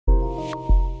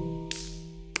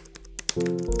Alright,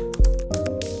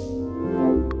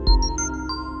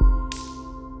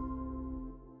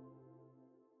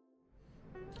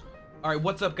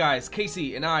 what's up guys?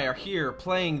 Casey and I are here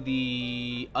playing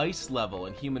the ice level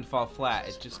in Human Fall Flat.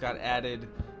 It just got added,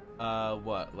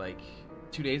 what, like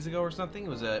 2 days ago or something? It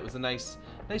was a nice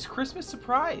Christmas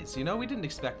surprise, you know? We didn't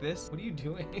expect this. What are you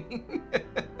doing?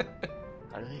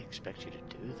 How do they expect you to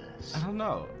do this? I don't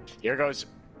know. Here goes.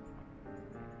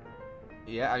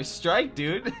 Yeah, I strike,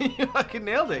 dude. You fucking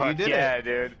nailed it. You did it. Yeah,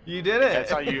 dude. You did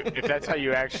it. If that's how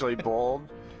you actually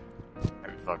bowled,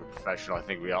 I'm fucking professional. I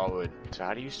think we all would. So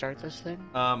how do you start this thing?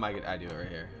 I do it right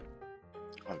here.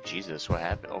 Oh Jesus, what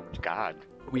happened? Oh God.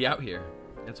 We out here.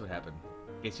 That's what happened.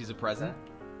 Casey's a present.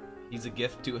 He's a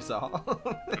gift to us all.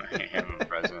 I am a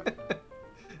present.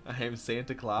 I am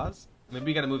Santa Claus.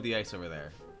 Maybe you gotta move the ice over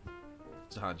there.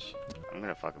 It's a hunch. I'm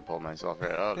gonna fucking pull myself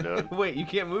right up, dude. Wait, you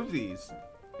can't move these.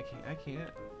 I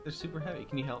can't. They're super heavy.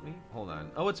 Can you help me? Hold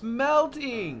on. Oh, it's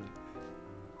melting.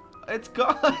 It's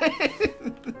gone.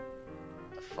 The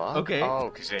fuck? Okay.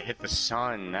 Oh, because it hit the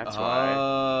sun. That's why.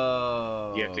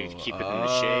 Oh. You have to keep it in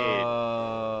the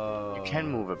shade. You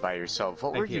can move it by yourself.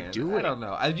 What were you doing? I don't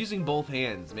know. I was using both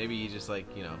hands. Maybe you just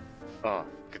like, you know. Oh,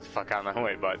 get the fuck out of my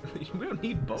way, bud. We don't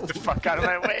need both. Get the fuck out of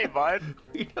my way, bud.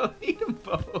 We don't need them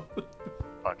both.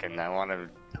 Fucking, I want to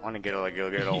get a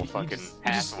good old fucking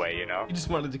pathway, you know? You just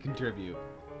wanted to contribute.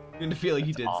 You're gonna feel like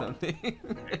you did something.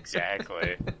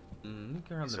 Exactly. Go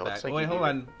around the So back. like Wait, hold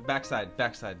on. Backside.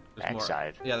 There's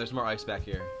Backside. more. Yeah, there's more ice back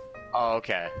here. Oh,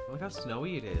 okay. Look how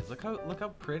snowy it is. Look how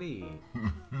pretty.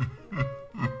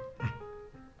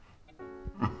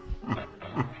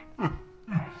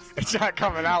 It's not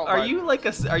coming out. Are you like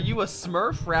a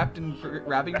Smurf wrapped in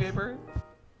wrapping paper?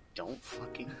 Don't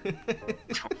fucking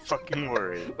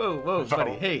worry. Whoa,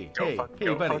 buddy. Hey,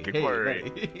 buddy.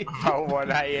 Worry about what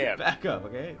I am. Back up,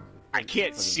 okay? I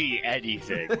can't see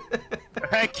anything.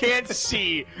 I can't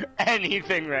see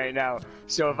anything right now.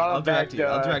 So if I'll direct you.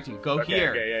 Go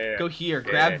here. Yeah. Go here.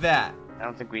 Grab that. I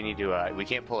don't think we need to. We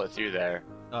can't pull it through there.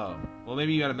 Oh, well,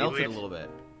 maybe you gotta melt it a little bit.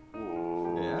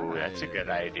 Ooh, that's a good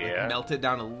idea. Like melt it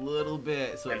down a little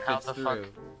bit so it fits through.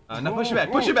 Fuck? No, push it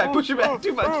back. Push it back.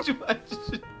 Too much.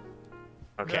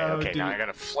 Okay, No, okay. dude. Now I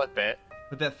gotta flip it.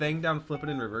 Put that thing down, flip it,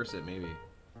 and reverse it, maybe.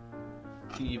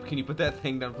 Can you put that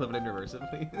thing down, flip it, and reverse it,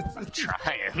 please? I'm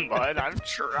trying, bud. I'm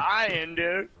trying,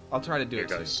 dude. I'll try to do Here it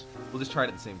goes. too. We'll just try it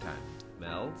at the same time.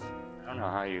 Melt. I don't know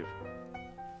how you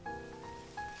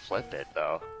flip it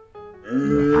though.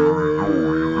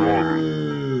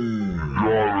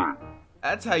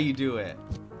 That's how you do it.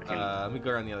 Let me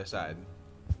go around the other side,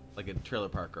 like a trailer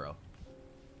park girl.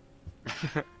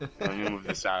 Let me move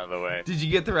this out of the way. Did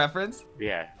you get the reference?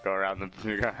 Yeah, go around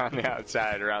the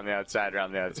outside, around the outside.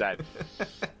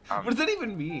 What does that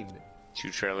even mean? Two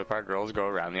trailer park girls go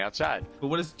around the outside. But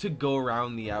what does to go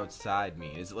around the outside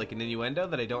mean? Is it like an innuendo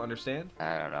that I don't understand?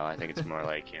 I don't know. I think it's more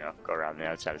like, you know, go around the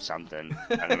outside of something.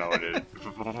 I don't know what it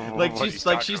is.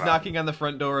 like she's knocking on the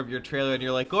front door of your trailer and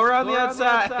you're like, go around the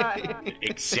outside.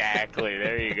 Exactly.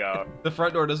 There you go. The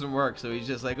front door doesn't work, so he's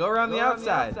just like, go around the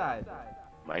outside.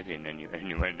 Might be an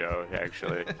innuendo,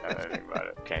 actually. Now that I think about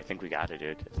it. Okay, I think we got it,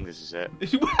 dude. I think this is it.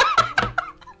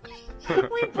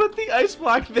 We put the ice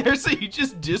block there, so you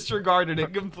just disregarded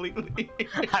it completely.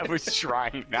 I was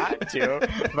trying not to,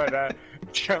 but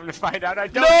come to find out I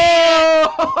don't.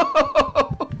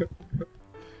 No!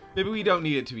 Maybe we don't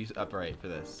need it to be upright for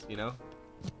this, you know?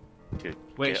 Dude,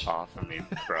 wait, get off of me,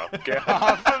 bro. Get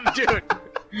off of me, dude.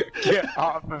 Get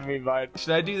off of me, bud.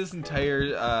 Should I do this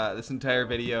entire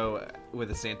video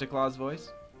with a Santa Claus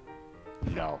voice?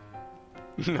 No.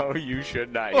 No, you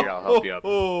should not. Here, I'll help you up.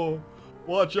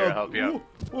 Watch Here, out! I'll help you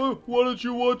up. Why don't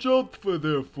you watch out for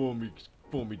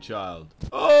me, child?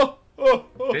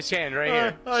 This hand right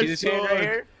here. See this hand right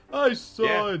here? I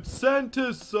saw it.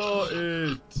 Santa saw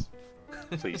it.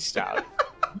 Please stop.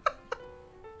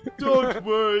 Don't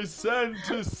worry,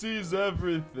 Santa sees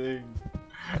everything.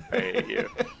 I hate you.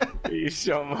 I hate you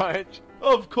so much.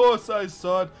 Of course I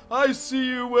saw it. I see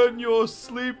you when you're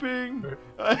sleeping.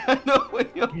 I know when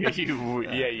you're...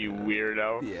 Yeah, you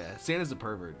weirdo. Yeah, Santa's a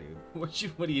pervert, dude. What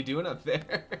are you doing up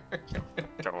there?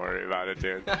 Don't worry about it,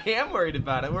 dude. I am worried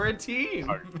about it. We're a team.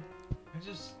 Sorry. I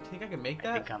just think I can make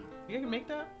that. Think I can make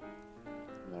that?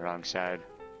 On the wrong side.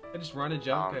 I just run and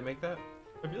jump. Can I make that?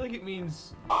 I feel like it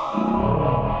means...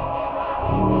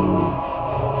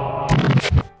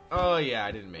 Oh yeah,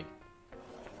 I didn't make it.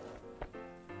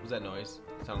 What was that noise?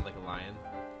 It sounded like a lion.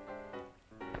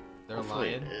 They're a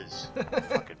lion? It is.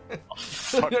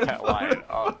 Fuck that lion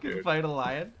up, dude. Fight a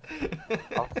lion?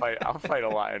 I'll fight a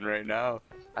lion right now.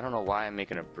 I don't know why I'm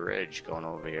making a bridge going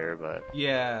over here, but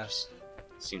yeah.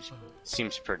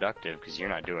 Seems productive because you're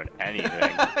not doing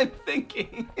anything. I'm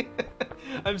thinking.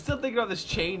 I'm still thinking about this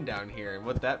chain down here and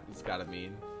what that's gotta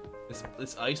mean.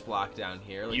 This ice block down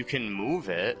here. Like, you can move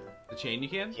it. The chain you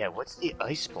can? Yeah, what's the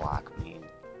ice block mean?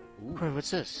 Ooh. Corey,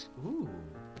 what's this? Ooh.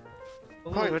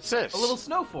 Corey, what's this? A little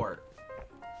snow fort.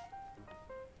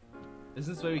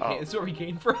 Isn't this where we came? This is where we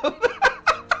came from?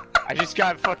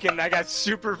 I got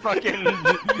super fucking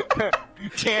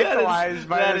tantalized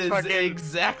by this fucking... That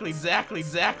is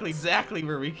exactly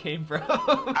where we came from.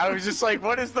 I was just like,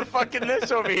 what is the fucking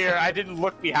this over here? I didn't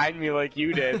look behind me like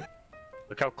you did.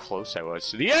 Look how close I was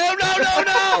to the... Oh,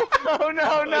 no!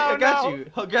 I got you.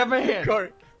 Oh, grab my hand.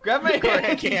 Corey. Grab my hand. Corey,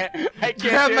 I can't.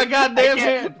 Grab my goddamn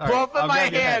hand. Both of my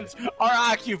hands are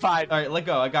occupied. All right, let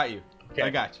go. I got you. Okay. I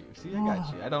got you. See, I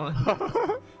got you. I don't...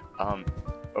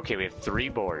 Okay, we have 3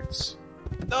 boards.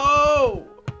 No!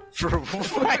 For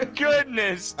my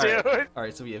goodness, dude!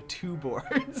 Alright, so we have 2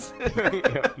 boards.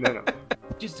 No.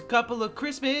 Just a couple of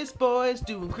Christmas boys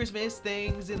doing Christmas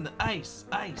things in the ice.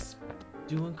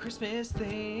 Doing Christmas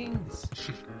things.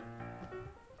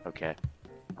 Okay.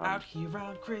 Out here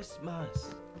on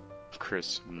Christmas.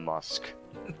 Chris Musk.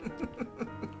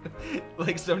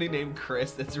 Like somebody named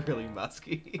Chris that's really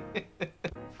musky.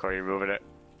 Corey, you're moving it.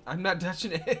 I'm not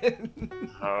touching it.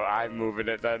 Oh, I'm moving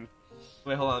it then.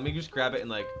 Wait, hold on. Let me just grab it and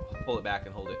like pull it back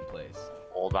and hold it in place.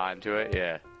 Hold on to it,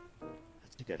 yeah.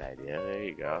 That's a good idea. There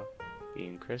you go.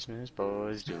 Being Christmas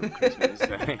boys, doing Christmas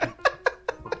things.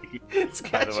 It's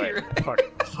By the way,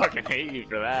 right? fucking hate you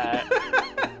for that.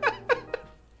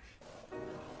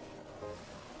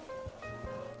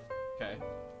 Okay.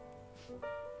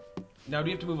 Now do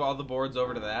you have to move all the boards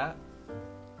over to that?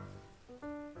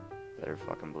 Better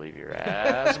fucking believe your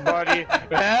ass, buddy.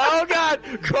 Oh god!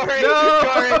 Corey!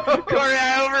 No! Corey,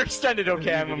 I overextended.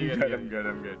 Okay, I'm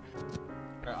good.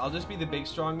 Alright, I'll just be the big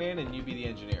strong man and you be the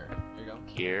engineer. Here you go.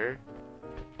 Here.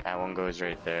 That one goes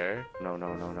right there. No.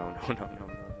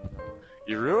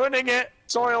 You're ruining it!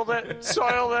 Soiled it!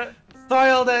 Soiled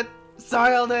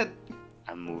it!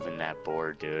 I'm moving that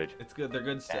board, dude. It's good, they're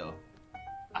good still.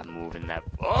 I'm moving that...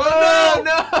 Oh,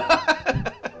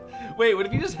 no! Wait, what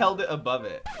if you just held it above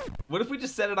it? What if we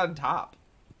just set it on top?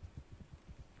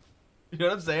 You know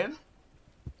what I'm saying?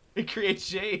 It creates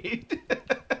shade.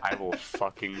 I will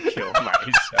fucking kill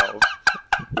myself.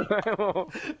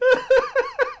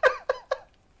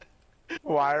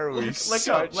 Why are we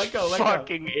such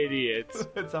fucking idiots?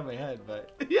 It's on my head, but...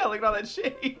 Yeah, look at all that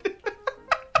shade.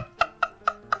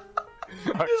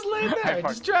 Just lay it there.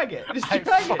 Just drag it. Just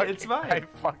drag it. It's fine.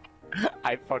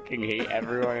 I fucking hate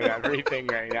everyone and everything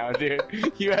right now, dude.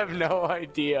 You have no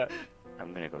idea.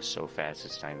 I'm gonna go so fast,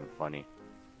 it's not even funny.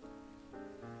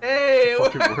 Hey!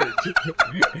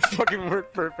 It fucking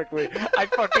worked perfectly. I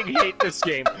fucking hate this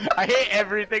game. I hate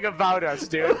everything about us,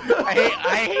 dude. I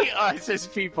hate us as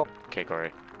people. Okay,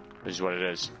 Corey. This is what it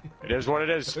is. It is what it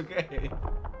is. Okay.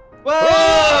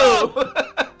 Whoa!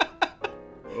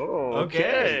 Oh,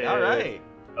 okay. Alright.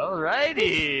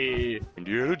 Alrighty.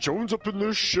 Indiana Jones up in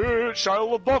this shit.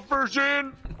 Shia LaBeouf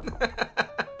version.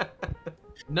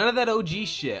 None of that OG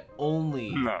shit.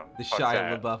 Only the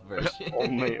Shia LaBeouf version.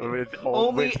 only with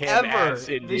him ever as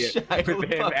the Shia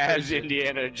LaBeouf as version.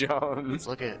 Indiana Jones.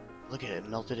 Look at it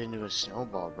melted into a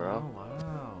snowball, bro. Oh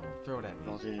wow! Throw it at me.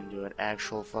 Melted into an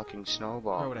actual fucking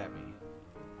snowball. Throw it at me.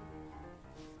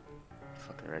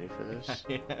 Fucking ready for this?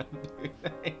 I am, dude. I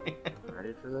am.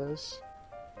 Ready for this?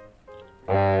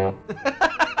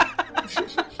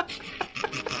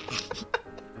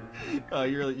 Oh,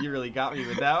 you really got me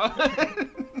with that one.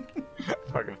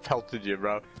 Fucking pelted you,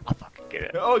 bro. I'll fucking get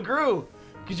it. Oh, it grew!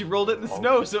 Because you rolled it in the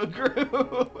snow, so it grew!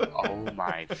 Oh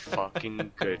my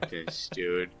fucking goodness,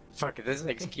 dude. Fucking this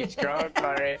thing keeps growing,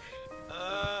 Corey.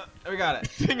 We got it.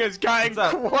 This thing has gotten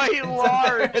quite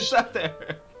large! It's up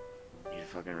there! You're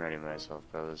fucking ready myself,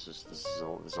 bro. This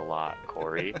is a lot,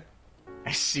 Corey.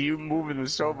 I see you moving the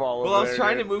snowball over there. Well, I was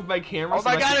trying to move my camera. Oh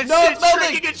my god, it's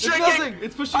shrinking! It's shrinking!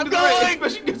 It's pushing to the right! It's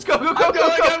pushing! Let's go!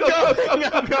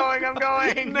 I'm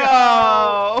going! No!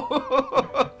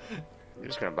 I'm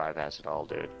just gonna bypass it all,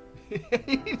 dude.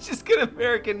 You're just gonna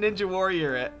American Ninja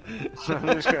Warrior it. I'm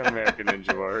just gonna American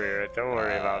Ninja Warrior it. Don't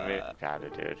worry about me. I got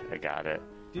it, dude. I got it.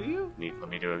 Do you? Let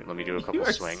me do a couple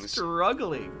swings.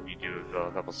 Struggling. Let me do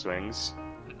a couple swings.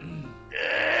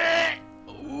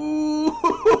 Ooh.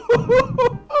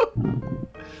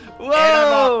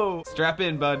 Whoa! Strap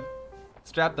in, bud.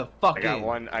 Strap the fuck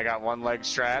in. I got one leg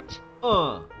strapped.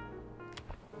 Get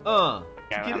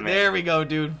it. There we go,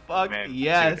 dude. Fuck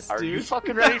yes, dude. Are you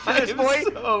fucking ready for this, boy?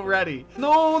 I'm so ready.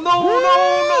 No!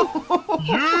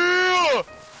 Yeah!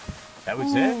 That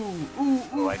was it?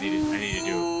 Oh, I need to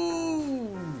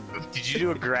do. Did Did you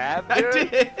do a grab, dude? I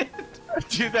did.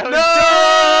 Dude, that was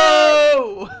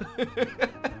No!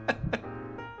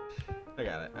 I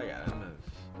got it.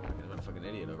 I'm a fucking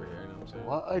idiot over here. You know what I'm saying?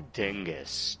 What a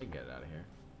dingus. I can get it out of here.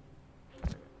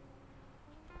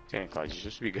 Santa Claus, you're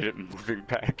supposed to be good at moving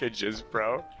packages,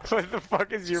 bro. What the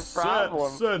fuck is your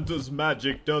problem? Santa's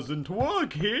magic doesn't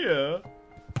work here.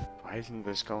 Why isn't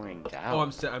this going down? Oh,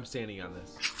 I'm standing on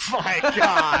this. My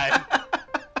god!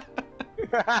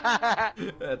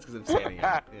 That's because I'm standing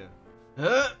on it.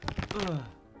 Yeah.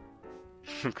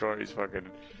 Corey's fucking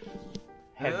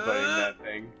headbutting that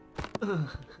thing.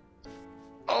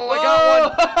 Oh, I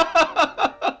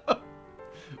got one!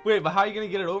 Wait, but how are you gonna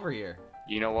get it over here?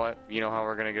 You know what? You know how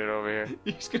we're gonna get it over here?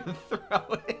 You're just gonna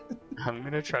throw it, I'm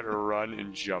gonna try to run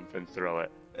and jump and throw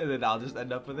it. and then I'll just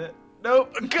end up with it.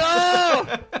 Nope. Go!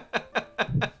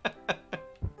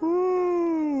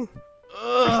 Woo!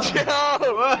 Ugh. No!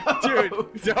 Dude,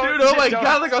 Dude, oh my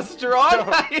god, look how strong don't-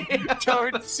 I am!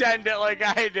 Don't send it like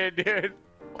I did, dude.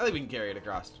 I think we can carry it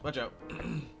across. Watch out.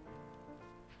 I'm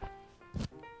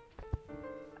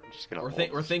just gonna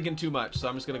We're thinking too much, so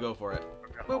I'm just gonna go for it.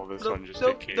 hold this one just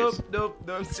nope, in case.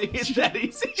 Nope. See, it's that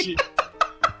easy.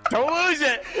 Don't lose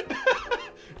it!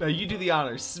 No, you do the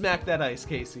honors. Smack that ice,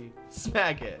 Casey.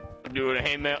 Smack it. I'm doing a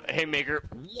haymaker.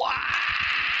 Wah!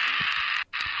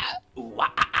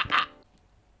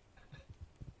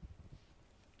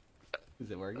 Is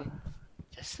it working?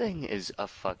 This thing is a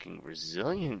fucking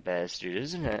resilient bastard,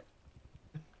 isn't it?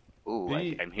 Ooh,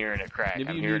 Maybe- I'm hearing a crack. Maybe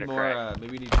I'm you hearing need a more. crack.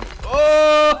 Maybe you need.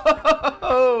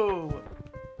 Oh!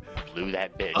 Blew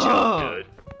that bitch Oh. up good.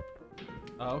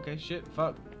 Oh, okay. Shit.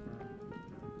 Fuck.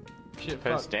 Shit.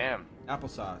 Cause Fuck. damn.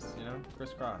 Applesauce. You know,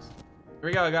 crisscross. Here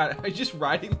we go. I got it. I'm just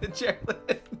riding the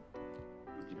chairlift.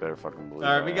 You better fucking believe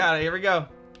All right, we got it. Here we go.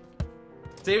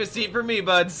 Save a seat for me,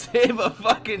 bud. Save a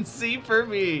fucking seat for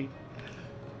me.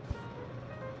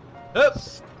 Up.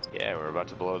 Yeah, we're about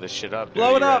to blow this shit up. Dude.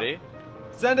 Blow it You up. Ready?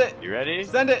 Send it. You ready?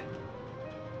 Send it.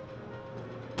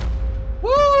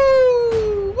 Woo!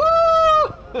 Woo!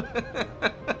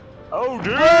 Oh,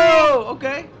 dude! Whoa!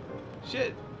 Okay.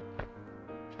 Shit.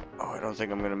 Oh, I don't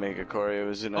think I'm gonna make it, Corey. It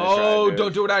was a nice Oh, ride, dude.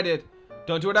 don't do what I did.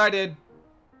 Don't do what I did.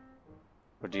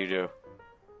 What do you do?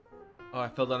 Oh, I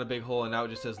fell down a big hole and now it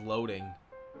just says loading.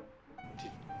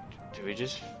 Did we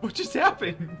just... What just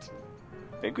happened?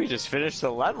 I think we just finished the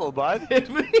level, bud. Did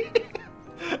we?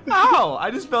 Ow!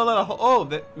 I just fell down a hole. Oh,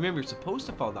 remember, you're supposed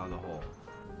to fall down the hole.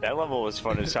 That level was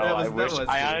fun as hell. That was I good.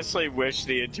 honestly wish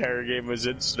the entire game was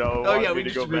in snow. Oh yeah, we we to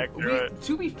just go back through it.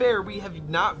 To be fair, we have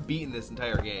not beaten this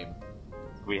entire game.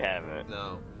 We haven't.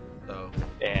 No. So.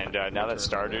 And now that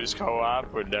Stardew's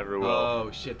co-op, we never will. Oh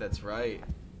shit, that's right.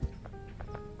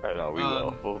 I know we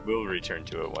will. We'll return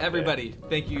to it one day. Everybody,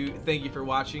 thank you for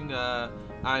watching.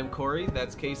 I'm Corey.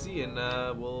 That's Casey, and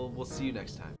we'll see you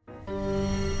next time.